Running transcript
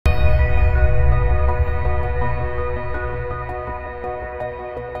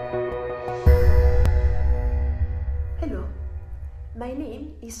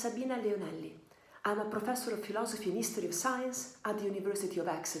is Sabina Leonelli. I'm a professor of philosophy and history of science at the University of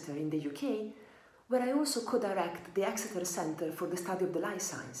Exeter in the UK, where I also co-direct the Exeter Centre for the Study of the Life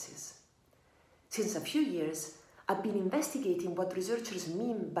Sciences. Since a few years, I've been investigating what researchers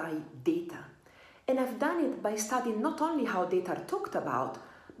mean by data, and I've done it by studying not only how data are talked about,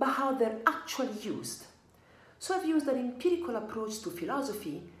 but how they're actually used. So I've used an empirical approach to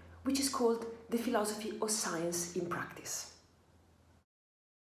philosophy, which is called the philosophy of science in practice.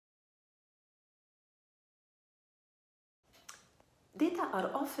 Data are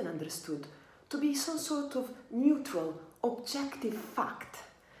often understood to be some sort of neutral, objective fact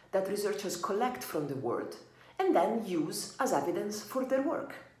that researchers collect from the world and then use as evidence for their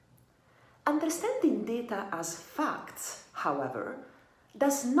work. Understanding data as facts, however,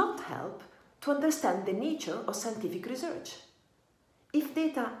 does not help to understand the nature of scientific research. If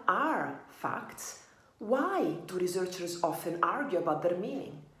data are facts, why do researchers often argue about their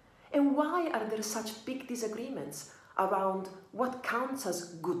meaning? And why are there such big disagreements around what counts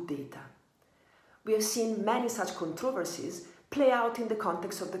as good data? We have seen many such controversies play out in the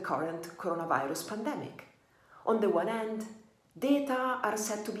context of the current coronavirus pandemic. On the one hand, data are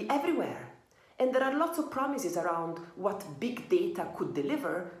said to be everywhere, and there are lots of promises around what big data could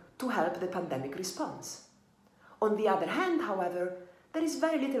deliver to help the pandemic response. On the other hand, however, there is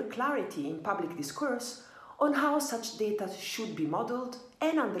very little clarity in public discourse on how such data should be modeled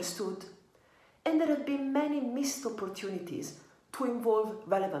and understood, and there have been many missed opportunities to involve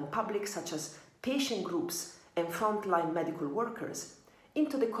relevant public, such as patient groups and frontline medical workers,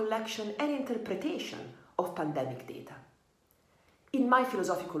 into the collection and interpretation of pandemic data. In my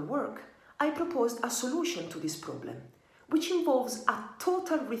philosophical work, I proposed a solution to this problem, which involves a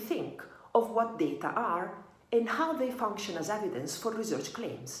total rethink of what data are and how they function as evidence for research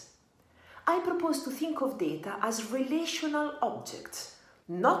claims. I propose to think of data as relational objects,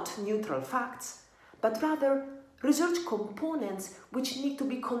 not neutral facts, but rather research components which need to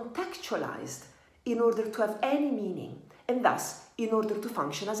be contextualized in order to have any meaning, and thus in order to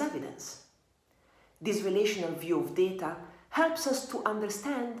function as evidence. This relational view of data helps us to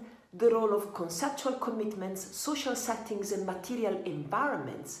understand the role of conceptual commitments, social settings, and material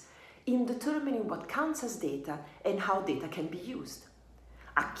environments in determining what counts as data and how data can be used.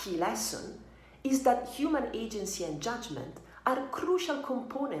 A key lesson is that human agency and judgment are crucial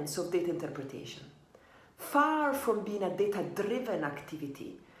components of data interpretation. Far from being a data-driven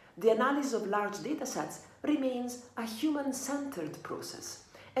activity, the analysis of large datasets remains a human-centered process,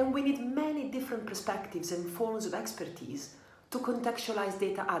 and we need many different perspectives and forms of expertise to contextualize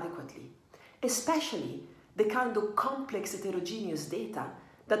data adequately, especially the kind of complex heterogeneous data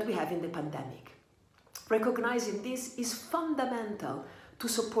that we have in the pandemic. Recognizing this is fundamental to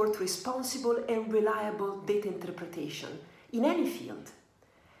support responsible and reliable data interpretation in any field.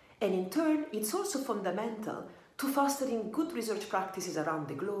 And in turn, it's also fundamental to fostering good research practices around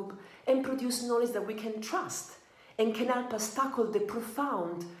the globe and produce knowledge that we can trust and can help us tackle the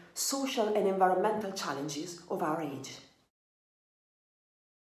profound social and environmental challenges of our age.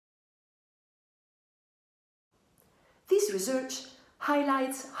 This research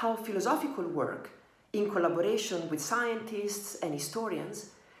highlights how philosophical work, in collaboration with scientists and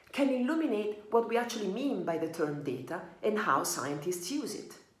historians, can illuminate what we actually mean by the term data and how scientists use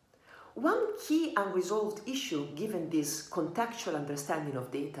it. One key unresolved issue, given this contextual understanding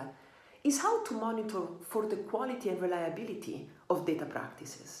of data, is how to monitor for the quality and reliability of data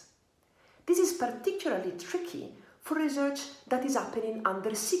practices. This is particularly tricky for research that is happening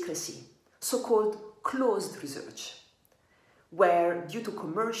under secrecy, so-called closed research, where, due to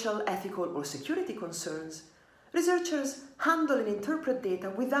commercial, ethical, or security concerns, researchers handle and interpret data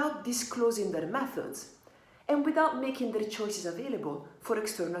without disclosing their methods and without making their choices available for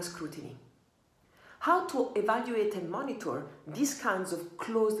external scrutiny. How to evaluate and monitor these kinds of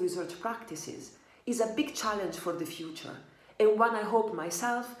closed research practices is a big challenge for the future, and one I hope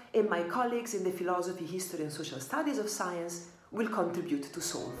myself and my colleagues in the philosophy, history, and social studies of science will contribute to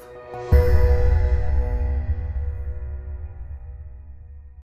solve.